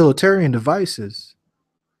utilitarian devices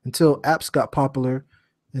until apps got popular,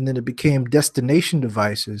 and then it became destination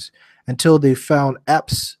devices until they found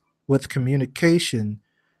apps with communication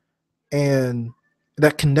and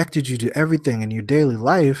that connected you to everything in your daily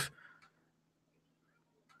life.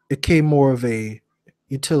 It became more of a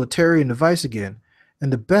utilitarian device again.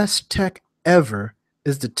 And the best tech ever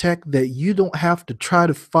is the tech that you don't have to try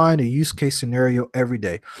to find a use case scenario every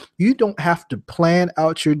day. You don't have to plan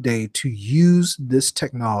out your day to use this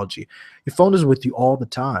technology. Your phone is with you all the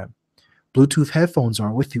time. Bluetooth headphones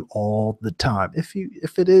aren't with you all the time. If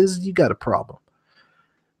it is, you got a problem.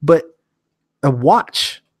 But a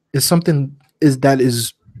watch is something that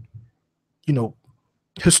is,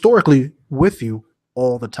 historically with you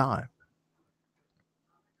all the time.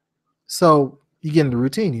 So you get in the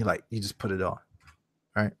routine, you just put it on,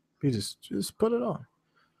 right? You just put it on.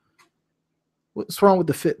 What's wrong with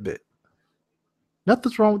the Fitbit?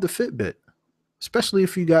 Nothing's wrong with the Fitbit, especially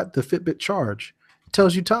if you got the Fitbit charge. It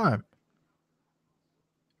tells you time.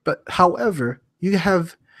 But however,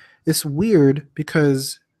 it's weird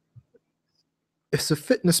because it's a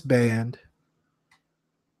fitness band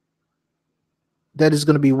that is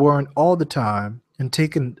going to be worn all the time and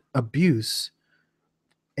taken abuse,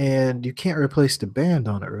 and you can't replace the band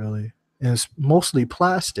on it really. And it's mostly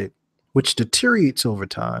plastic, which deteriorates over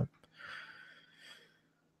time.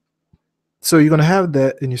 So you're going to have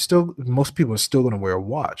that, and most people are still going to wear a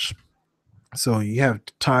watch. So you have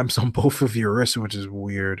times on both of your wrists, which is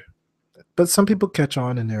weird. But some people catch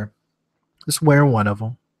on and they're just wearing one of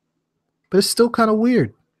them. But it's still kind of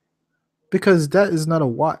weird because that is not a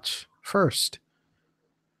watch first.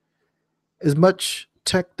 As much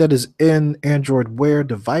tech that is in Android Wear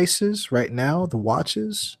devices right now, the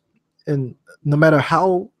watches, and no matter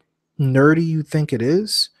how nerdy you think it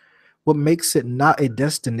is, what makes it not a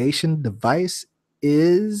destination device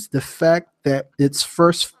is the fact that its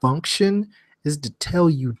first function is to tell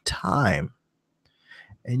you time.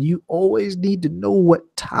 And you always need to know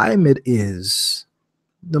what time it is,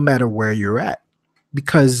 no matter where you're at.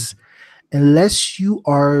 Because unless you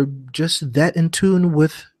are just that in tune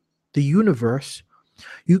with the universe,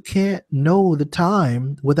 You can't know the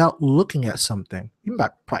time without looking at something. You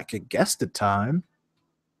might probably could guess the time,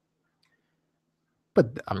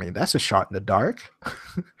 but I mean that's a shot in the dark.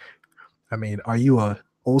 I mean, are you a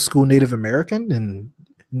old school Native American? And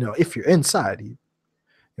if you're inside,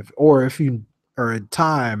 if you are in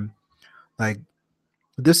time like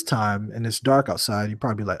this time and it's dark outside, you're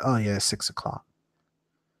probably like, oh yeah, it's 6 o'clock.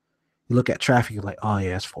 You look at traffic, you're like, oh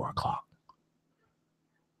yeah, it's 4 o'clock.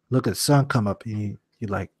 Look at the sun come up, and you're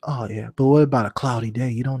like, oh yeah. But what about a cloudy day?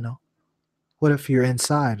 You don't know. What if you're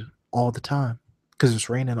inside all the time because it's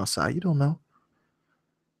raining outside? You don't know.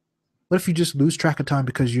 What if you just lose track of time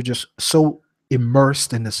because you're just so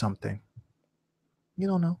immersed into something? You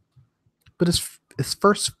don't know. But its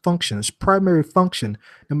first function, its primary function,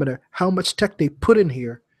 no matter how much tech they put in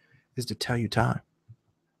here, is to tell you time.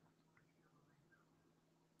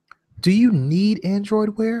 Do you need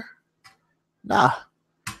Android Wear? Nah,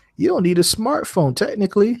 you don't need a smartphone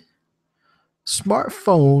technically.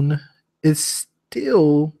 Smartphone is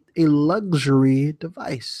still a luxury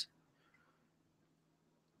device.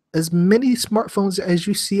 As many smartphones as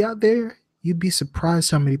you see out there, you'd be surprised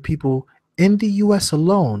how many people in the US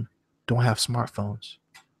alone don't have smartphones.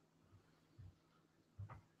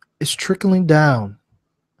 It's trickling down.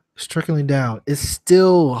 It's trickling down. It's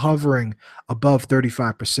still hovering above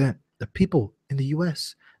 35%. The people in the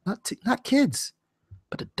US, not kids,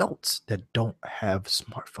 but adults that don't have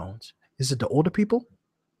smartphones. Is it the older people?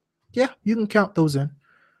 Yeah, you can count those in.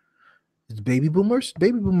 It's baby boomers.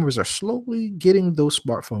 Baby boomers are slowly getting those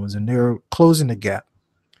smartphones and they're closing the gap.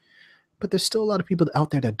 But there's still a lot of people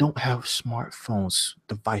out there that don't have smartphones,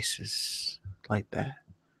 devices like that.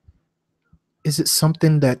 Is it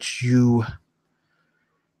something that you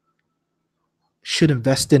should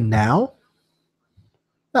invest in now?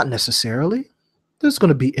 Not necessarily. There's going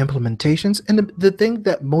to be implementations. And the thing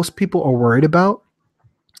that most people are worried about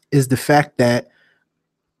is the fact that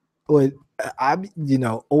well, I'm,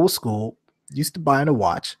 old school, used to buying a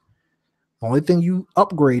watch. The only thing you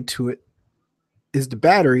upgrade to it is the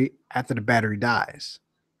battery after the battery dies.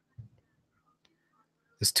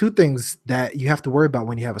 There's two things that you have to worry about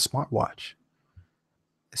when you have a smartwatch.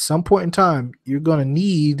 At some point in time, you're going to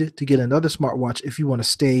need to get another smartwatch if you want to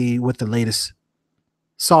stay with the latest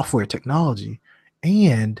software technology.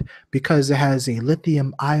 And because it has a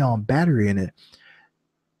lithium ion battery in it,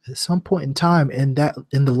 at some point in time in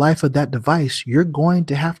the life of that device, you're going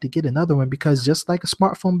to have to get another one because just like a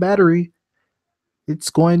smartphone battery, it's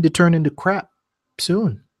going to turn into crap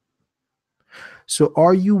soon. So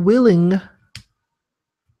are you willing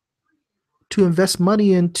to invest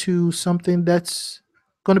money into something that's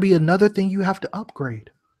going to be another thing you have to upgrade?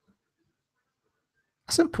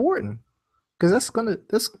 That's important because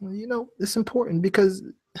it's important because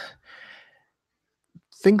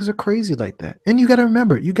things are crazy like that. And you got to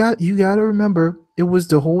remember, it was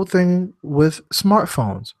the whole thing with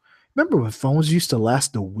smartphones. Remember when phones used to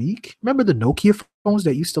last a week? Remember the Nokia phones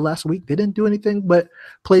that used to last a week? They didn't do anything but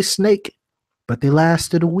play Snake, but they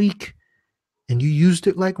lasted a week and you used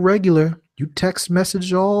it like regular. You text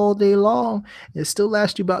message all day long. It still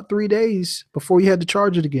lasts you about 3 days before you had to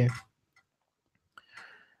charge it again.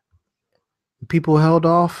 People held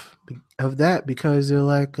off of that because they're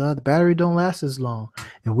like, the battery don't last as long.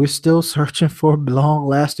 And we're still searching for a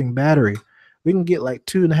long-lasting battery. We can get like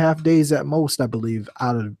 2.5 days at most, I believe,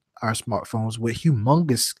 out of our smartphones with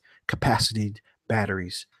humongous capacity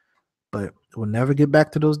batteries. But we'll never get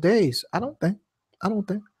back to those days. I don't think.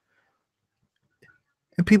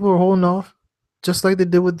 And people are holding off just like they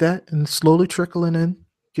did with that and slowly trickling in,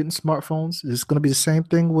 getting smartphones. It's going to be the same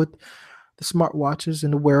thing with the smartwatches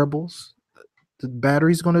and the wearables. The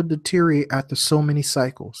battery's going to deteriorate after so many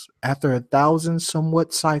cycles. After 1,000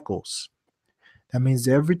 somewhat cycles, that means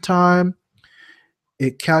every time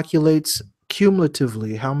it calculates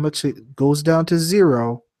cumulatively how much it goes down to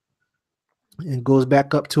 0 and goes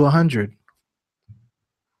back up to 100.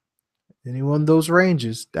 Any one of those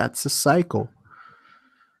ranges, that's a cycle.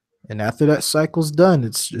 And after that cycle's done,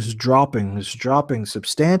 it's dropping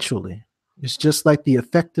substantially. It's just like the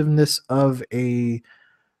effectiveness of a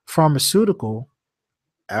pharmaceutical.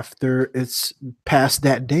 After it's past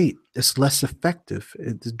that date, it's less effective.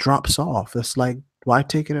 It drops off. It's like, why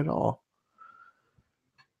take it at all?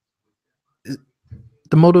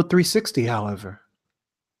 The Moto 360, however,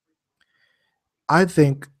 I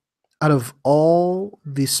think out of all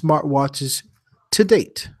the smartwatches to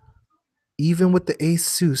date, even with the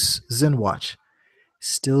Asus ZenWatch,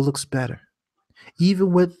 still looks better.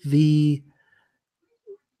 Even with the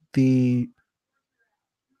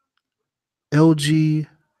LG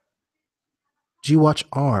G Watch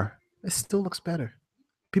R, it still looks better.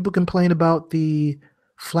 People complain about the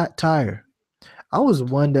Flat tire. I was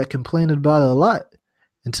one that complained about it a lot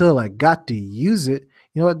until I got to use it.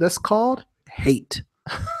 You know what that's called? Hate.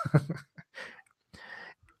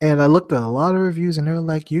 And I looked at a lot of reviews, and they're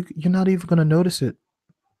like, you're not even gonna notice it.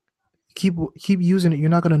 Keep using it. You're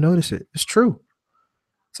not gonna notice it. It's true.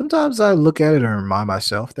 Sometimes I look at it and remind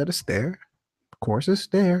myself that it's there. Of course, it's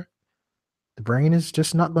there. The brain is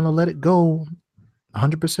just not gonna let it go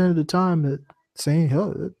 100% of the time. That saying,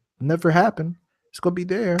 "Oh, it never happened." It's gonna be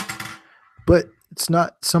there, but it's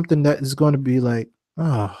not something that is going to be like,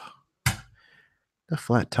 "Oh, the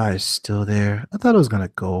flat tire is still there. I thought it was gonna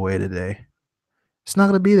go away today." It's not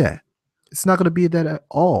gonna be that. It's not gonna be that at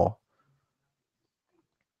all.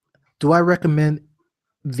 Do I recommend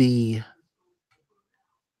the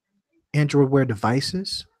Android Wear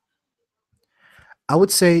devices? I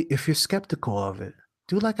would say if you're skeptical of it,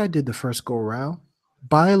 do like I did the first go around.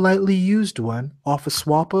 Buy a lightly used one off of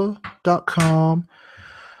swapper.com,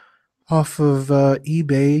 off of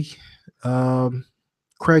eBay, um,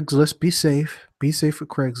 Craigslist. Be safe. Be safe with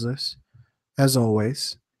Craigslist, as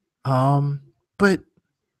always. But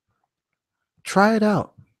try it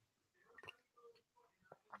out.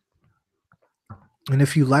 And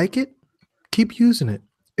if you like it, keep using it.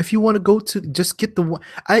 If you want to go to just get the one,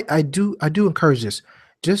 I do encourage this.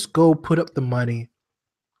 Just go put up the money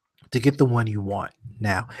to get the one you want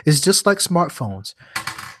now. It's just like smartphones.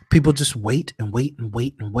 People just wait and wait and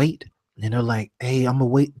wait and wait. And they're like, hey, I'm gonna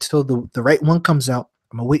wait until the right one comes out.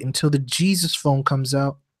 I'm gonna wait until the Jesus phone comes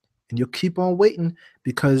out. And you'll keep on waiting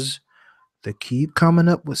because they keep coming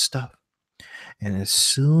up with stuff. And as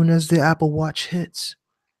soon as the Apple Watch hits,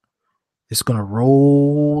 it's gonna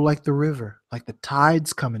roll like the river, like the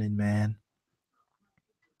tide's coming in, man.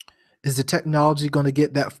 Is the technology going to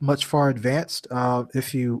get that much far advanced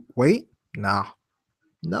if you wait? Nah,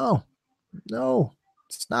 no, no,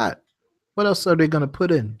 it's not. What else are they going to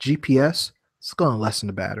put in? GPS? It's going to lessen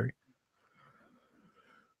the battery.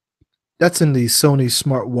 That's in the Sony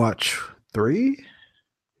Smartwatch 3.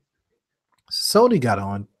 Sony got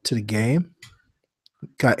on to the game,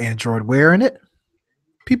 got Android Wear in it.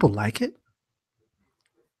 People like it.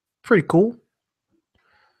 Pretty cool.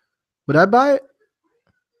 Would I buy it?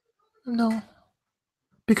 No,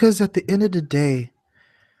 because at the end of the day,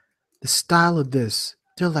 the style of this,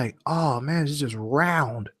 they're like, oh man, it's just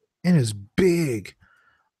round and it's big.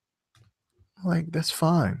 Like, that's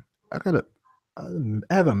fine. I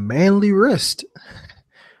have a manly wrist.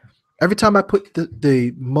 Every time I put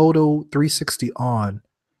the Moto 360 on,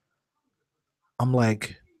 I'm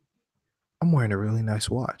like, I'm wearing a really nice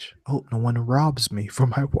watch. I hope no one robs me for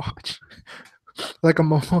my watch. Like,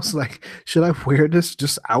 I'm almost like, should I wear this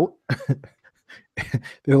just out?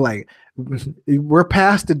 They're like, we're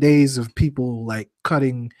past the days of people like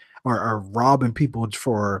cutting or robbing people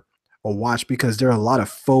for a watch, because there are a lot of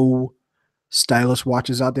faux stylish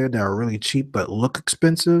watches out there that are really cheap but look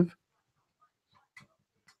expensive.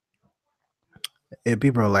 And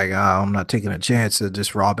people are like, oh, I'm not taking a chance of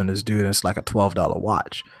just robbing this dude. It's like a $12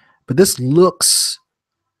 watch. But this looks,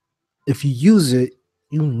 if you use it,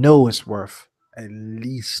 you know it's worth at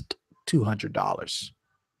least $200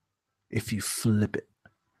 if you flip it.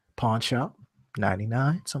 Pawn shop,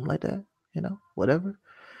 99, something like that, whatever.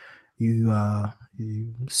 You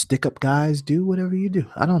stick up guys do whatever you do.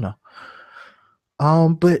 I don't know.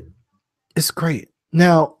 But it's great.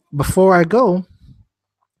 Now, before I go,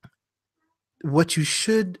 what you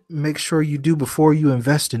should make sure you do before you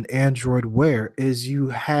invest in Android Wear is you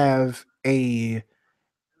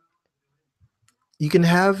can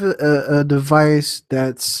have a device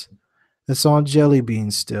that's on Jelly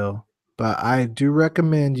Bean still, but I do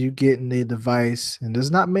recommend you getting a device, and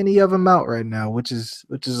there's not many of them out right now, which is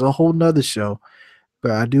a whole nother show.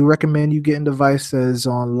 But I do recommend you getting a device that is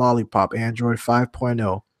on Lollipop Android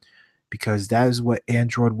 5.0, because that is what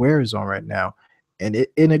Android Wear is on right now. And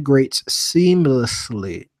it integrates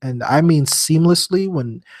seamlessly. And I mean seamlessly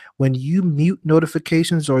when you mute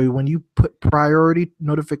notifications or when you put priority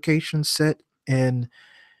notifications set in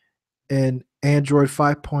Android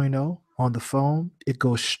 5.0 on the phone, it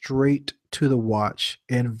goes straight to the watch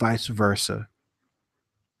and vice versa.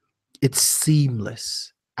 It's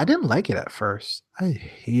seamless. I didn't like it at first. I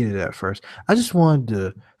hated it at first. I just wanted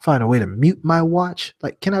to find a way to mute my watch.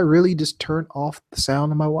 Like, can I really just turn off the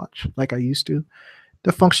sound of my watch like I used to?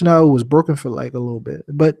 The functionality was broken for like a little bit,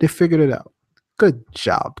 but they figured it out. Good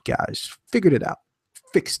job, guys. Figured it out.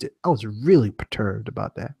 Fixed it. I was really perturbed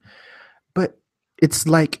about that. But it's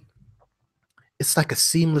like a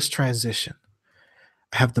seamless transition.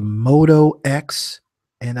 I have the Moto X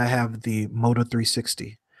and I have the Moto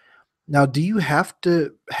 360. Now, do you have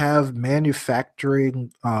to have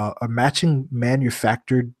manufacturing or matching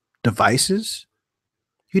manufactured devices?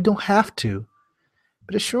 You don't have to,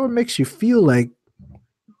 but it sure makes you feel like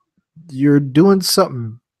you're doing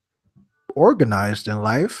something organized in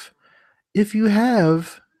life if you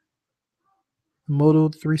have Moto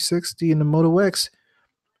 360 and the Moto X,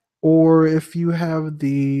 or if you have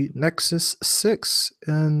the Nexus 6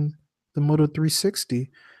 and the Moto 360.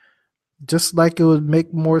 Just like it would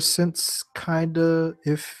make more sense, kind of,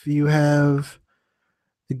 if you have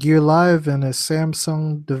the Gear Live and a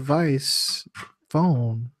Samsung device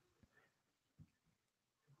phone.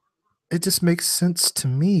 It just makes sense to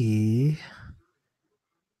me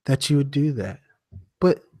that you would do that.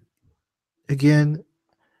 But again,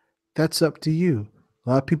 that's up to you.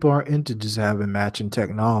 A lot of people aren't into just having matching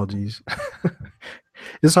technologies.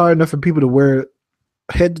 It's hard enough for people to wear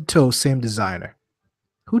head to toe same designer.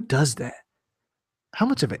 Who does that? How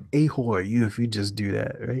much of an a-hole are you if you just do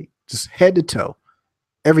that, right? Just head to toe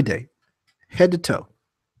every day, head to toe.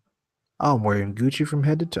 I'm wearing Gucci from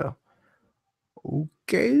head to toe.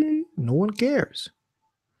 Okay, no one cares.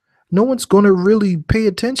 No one's going to really pay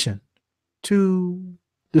attention to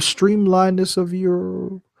the streamlinedness of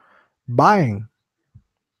your buying.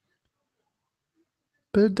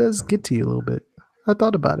 But it does get to you a little bit. I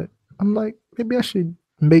thought about it. I'm like, maybe I should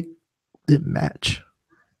make it match.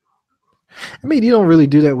 I mean, you don't really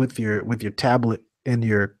do that with your tablet and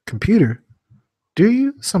your computer, do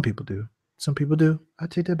you? Some people do. Some people do. I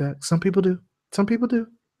take that back. Some people do. Some people do.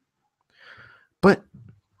 But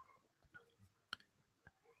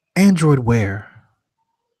Android Wear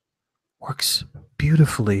works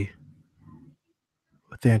beautifully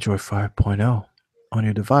with Android 5.0 on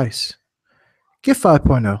your device. Get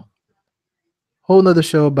 5.0. Whole nother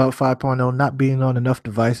show about 5.0 not being on enough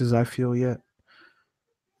devices, I feel, yet.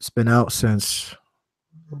 It's been out since,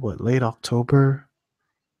 what, late October,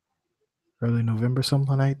 early November,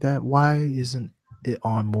 something like that. Why isn't it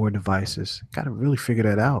on more devices? Got to really figure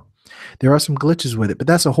that out. There are some glitches with it, but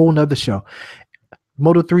that's a whole nother show.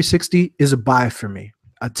 Moto 360 is a buy for me.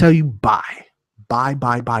 I tell you, buy. Buy,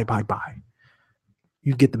 buy, buy, buy, buy.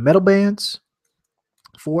 You get the metal bands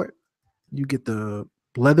for it. You get the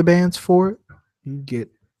leather bands for it. You get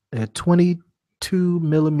a 22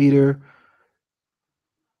 millimeter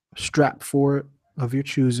strap for it of your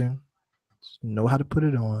choosing. Know how to put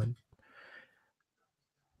it on.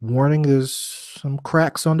 Warning, there's some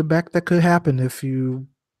cracks on the back that could happen if you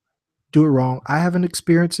do it wrong. I haven't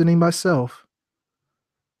experienced any myself,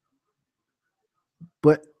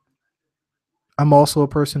 but I'm also a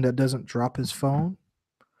person that doesn't drop his phone,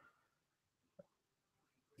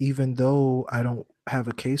 even though I don't have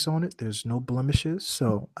a case on it. There's no blemishes,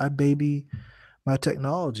 so I baby my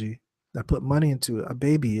technology. I put money into it. I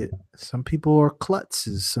baby it. Some people are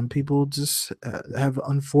klutzes. Some people just have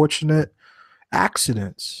unfortunate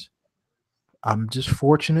accidents. I'm just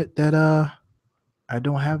fortunate that I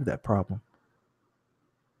don't have that problem.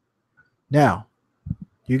 Now,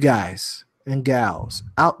 you guys and gals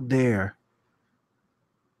out there,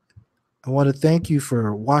 I want to thank you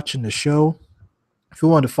for watching the show. If you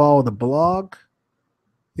want to follow the blog,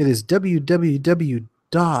 it is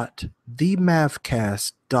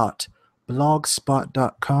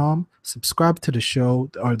www.themavcast.blogspot.com. Subscribe to the show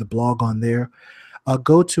or the blog on there.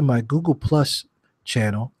 Go to my Google Plus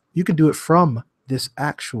channel. You can do it from this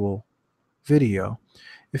actual video.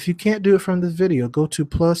 If you can't do it from this video, go to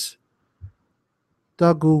plus.google,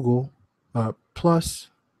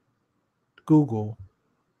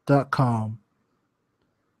 plus.google.com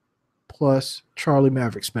plus Charlie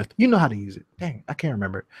Maverick Smith. You know how to use it. Dang, I can't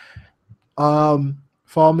remember it.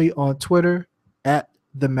 Follow me on Twitter at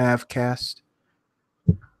the Mavcast.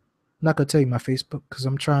 I'm not gonna tell you my Facebook because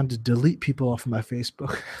I'm trying to delete people off of my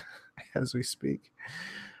Facebook as we speak.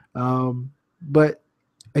 But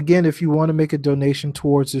again, if you want to make a donation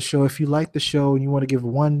towards the show, if you like the show and you want to give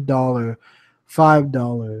 $1,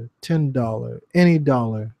 $5, $10, any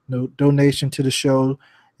dollar, no donation to the show,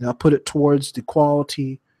 and I'll put it towards the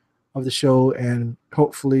quality of the show and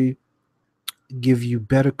hopefully give you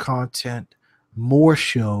better content, more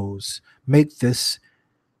shows, make this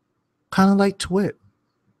kind of like Twit.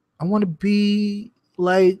 I want to be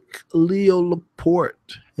like Leo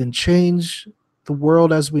Laporte and change the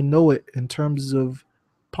world as we know it in terms of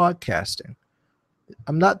podcasting.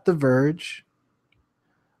 I'm not The Verge.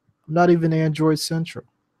 I'm not even Android Central.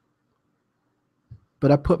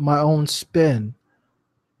 But I put my own spin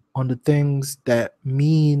on the things that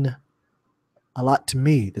mean a lot to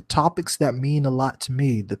me, the topics that mean a lot to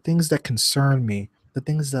me, the things that concern me, the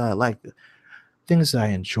things that I like, the things that I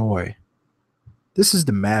enjoy. This is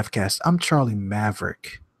the Mavcast. I'm Charlie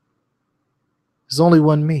Maverick. There's only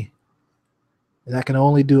one me. And I can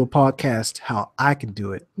only do a podcast how I can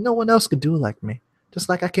do it. No one else can do it like me, just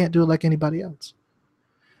like I can't do it like anybody else.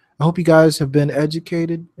 I hope you guys have been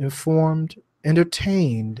educated, informed,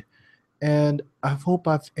 entertained, and I hope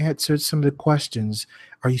I've answered some of the questions.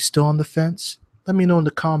 Are you still on the fence? Let me know in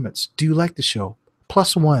the comments. Do you like the show?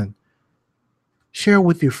 +1. Share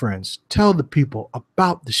with your friends. Tell the people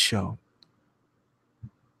about the show.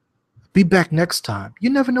 Be back next time. You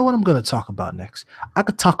never know what I'm going to talk about next. I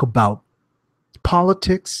could talk about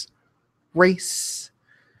politics, race,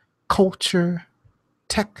 culture,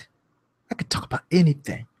 tech. I could talk about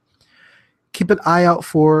anything. Keep an eye out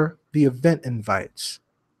for the event invites.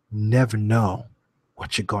 Never know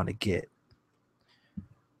what you're going to get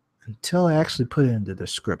until I actually put it in the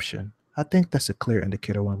description. I think that's a clear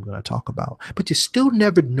indicator what I'm going to talk about. But you still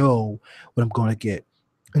never know what I'm going to get.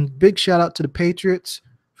 And big shout out to the Patriots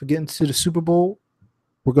for getting to the Super Bowl.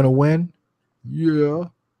 We're going to win. Yeah.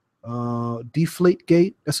 Deflate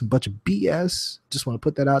Gate. That's a bunch of BS. Just want to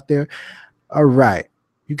put that out there. All right.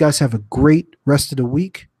 You guys have a great rest of the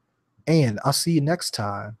week. And I'll see you next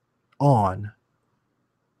time on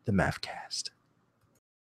the Mathcast.